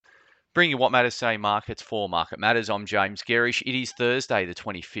Bring you what matters today, markets for Market Matters. I'm James Gerish. It is Thursday, the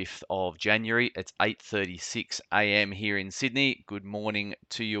 25th of January. It's 8:36 a.m. here in Sydney. Good morning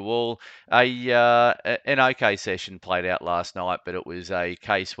to you all. An okay session played out last night, but it was a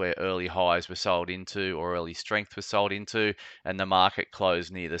case where early highs were sold into, or early strength was sold into, and the market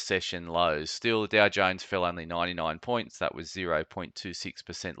closed near the session lows. Still, the Dow Jones fell only 99 points. That was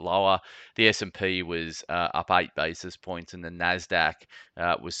 0.26% lower. The S&P was up 8 basis points, and the Nasdaq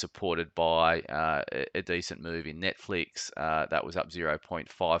was supported by a decent move in Netflix. That was up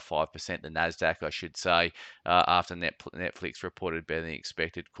 0.55%. The Nasdaq, I should say, after Netflix reported better than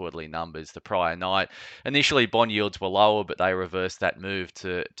expected quarterly numbers the prior night. Initially, bond yields were lower, but they reversed that move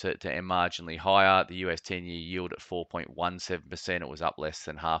to end marginally higher. The US 10-year yield at 4.17%. It was up less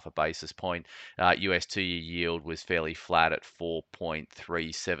than half a basis point. US 2-year yield was fairly flat at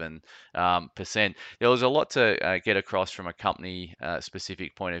 4.37%. There was a lot to get across from a company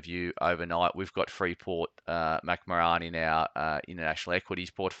specific point of view overnight. We've got Freeport McMoran in our international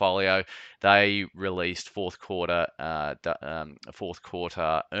equities portfolio. They released fourth quarter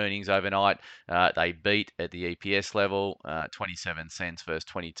earnings overnight. They beat at the EPS level, 27 cents versus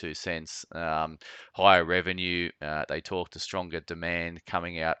 22 cents. Higher revenue. They talked to stronger demand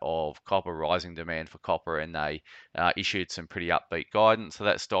coming out of copper, rising demand for copper, and they issued some pretty upbeat guidance. So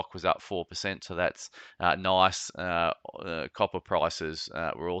that stock was up 4%. So that's nice. Copper prices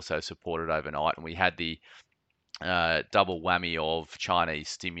were also supported overnight, and we had the double whammy of Chinese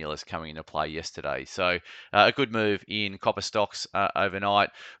stimulus coming into play yesterday. So a good move in copper stocks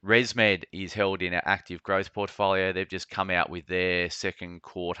overnight. ResMed is held in our active growth portfolio. They've just come out with their second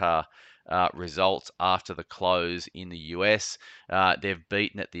quarter results after the close in the US. They've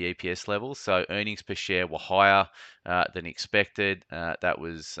beaten at the EPS level, so earnings per share were higher than expected. That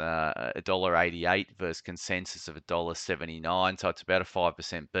was $1.88 versus consensus of $1.79, so it's about a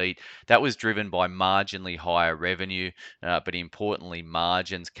 5% beat. That was driven by marginally higher revenue, but importantly,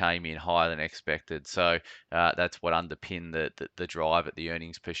 margins came in higher than expected. So that's what underpinned the drive at the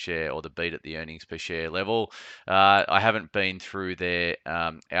earnings per share, or the beat at the earnings per share level. I haven't been through their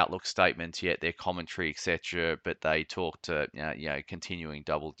outlook statements yet, their commentary, etc., but they talked to continuing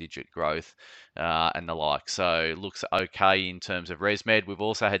double-digit growth and the like. So looks okay in terms of ResMed. We've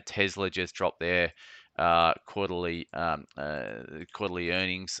also had Tesla just drop their quarterly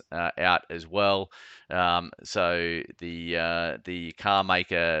earnings out as well. So the car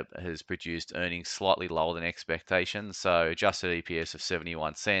maker has produced earnings slightly lower than expectations. So adjusted EPS of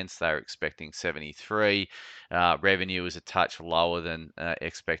 71 cents. They're expecting 73. Revenue was a touch lower than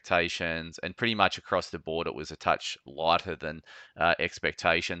expectations, and pretty much across the board it was a touch lighter than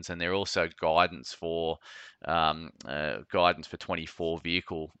expectations. And they're also guidance for 24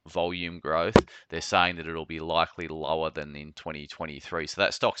 vehicle volume growth. They're saying that it'll be likely lower than in 2023. So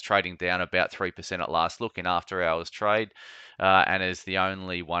that stock's trading down about 3% at last look in after hours trade, and is the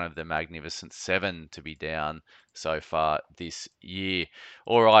only one of the Magnificent Seven to be down so far this year.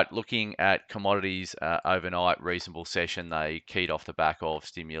 All right, looking at commodities overnight, reasonable session. They keyed off the back of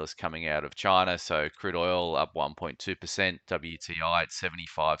stimulus coming out of China. So crude oil up 1.2%, WTI at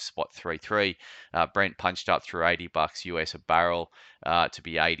 75.33. Brent punched up through $80 US a barrel to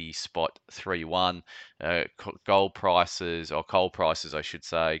be 80.31. Gold prices, or coal prices, I should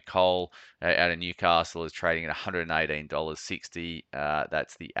say, coal out of Newcastle is trading at $118.60.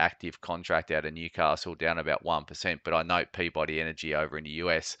 That's the active contract out of Newcastle, down about 1%. But I note Peabody Energy over in the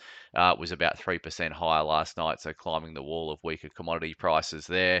US was about 3% higher last night, so climbing the wall of weaker commodity prices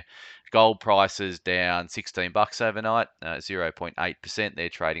there. Gold prices down $16 overnight, 0.8%. They're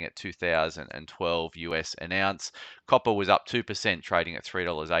trading at 2012 US an ounce. Copper was up 2%, trading at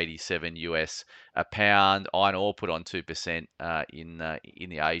 $3.87 US a pound. Iron ore put on 2% in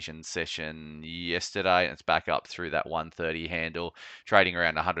the Asian session yesterday, and it's back up through that 130 handle, trading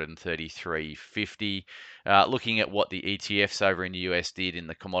around 133.50. Looking at what the ETFs over in the US did in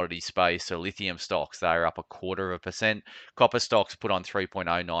the commodity space, so lithium stocks, they are up 0.25%. Copper stocks put on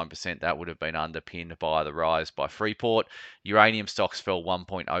 3.09%. That would have been underpinned by the rise by Freeport. Uranium stocks fell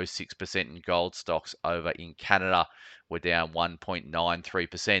 1.06%, and gold stocks over in Canada were down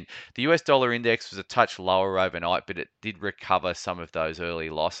 1.93%. The US dollar index was a touch lower overnight, but it did recover some of those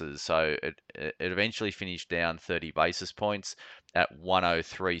early losses. So it eventually finished down 30 basis points at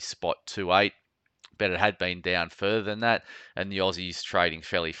 103.28. But it had been down further than that, and the Aussie's trading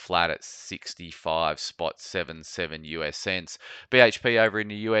fairly flat at 65.77 US cents. BHP over in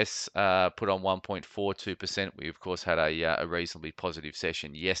the US put on 1.42%. We, of course, had a reasonably positive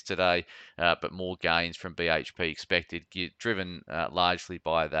session yesterday, but more gains from BHP expected, driven largely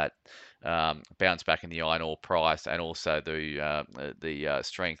by that bounce back in the iron ore price, and also the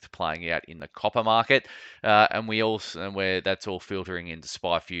strength playing out in the copper market. And we also, and where that's all filtering into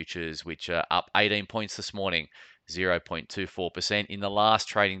SPI futures, which are up 18 points this morning. 0.24% in the last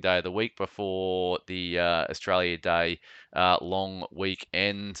trading day of the week before the Australia Day long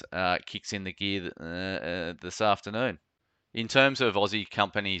weekend kicks in the gear this afternoon. In terms of Aussie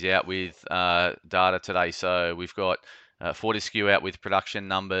companies out with data today, so we've got Fortescue out with production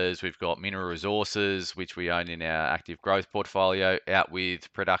numbers. We've got Mineral Resources, which we own in our active growth portfolio, out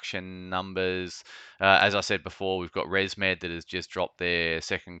with production numbers. As I said before, we've got ResMed that has just dropped their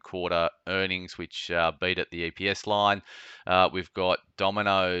second quarter earnings, which beat at the EPS line. We've got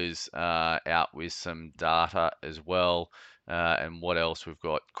Domino's out with some data as well. And what else? We've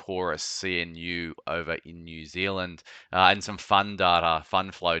got Chorus CNU over in New Zealand, and some fund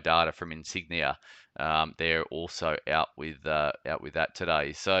flow data from Insignia. They're also out with that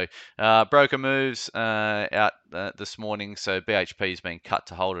today. So broker moves out this morning. So BHP has been cut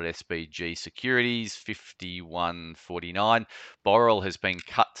to hold at SBG Securities 51.49. Boral has been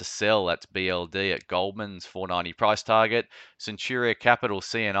cut to sell. That's BLD at Goldman's 490 price target. Centuria Capital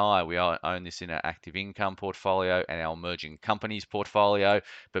CNI, we own this in our active income portfolio and our emerging companies portfolio,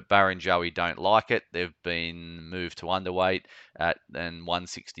 but Barrenjoey don't like it. They've been moved to underweight at an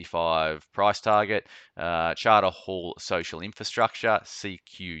 165 price target. Charter Hall Social Infrastructure,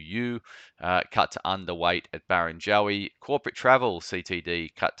 CQU, cut to underweight at Barrenjoey. Corporate Travel,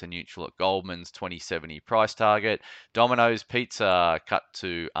 CTD, cut to neutral at Goldman's 2070 price target. Domino's Pizza, cut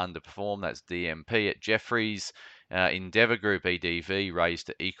to underperform. That's DMP at Jefferies. Endeavour Group EDV raised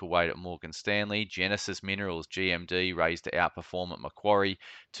to equal weight at Morgan Stanley. Genesis Minerals GMD raised to outperform at Macquarie,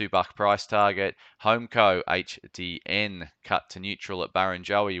 $2 price target. Homeco HDN cut to neutral at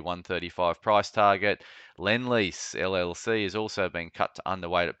Barrenjoey, 135 price target. Lendlease LLC has also been cut to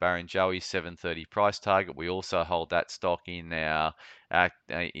underweight at Barrenjoey, 730 price target. We also hold that stock in our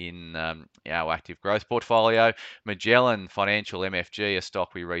active growth portfolio. Magellan Financial MFG, a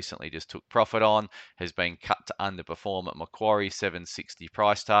stock we recently just took profit on, has been cut to underperform at Macquarie, 760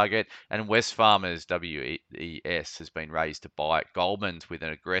 price target. And Wesfarmers WES has been raised to buy at Goldman's with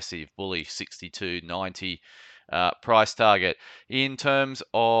an aggressive bullish 62.90 price target. In terms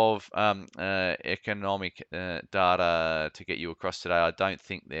of economic data to get you across today, I don't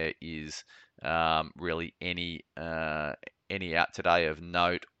think there is really any out today of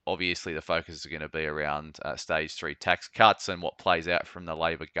note. Obviously, the focus is going to be around stage 3 tax cuts and what plays out from the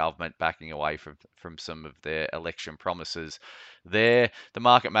Labor government backing away from some of their election promises there. The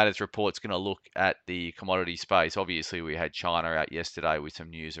Market Matters report's going to look at the commodity space. Obviously, we had China out yesterday with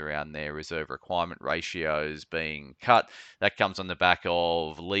some news around their reserve requirement ratios being cut. That comes on the back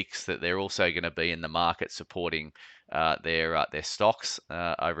of leaks that they're also going to be in the market supporting their stocks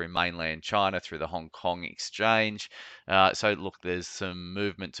over in mainland China through the Hong Kong exchange. So look, there's some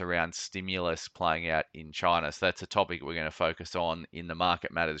movements around stimulus playing out in China. So that's a topic we're going to focus on in the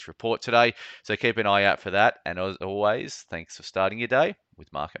Market Matters report today. So keep an eye out for that. And as always, thanks for starting your day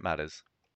with Market Matters.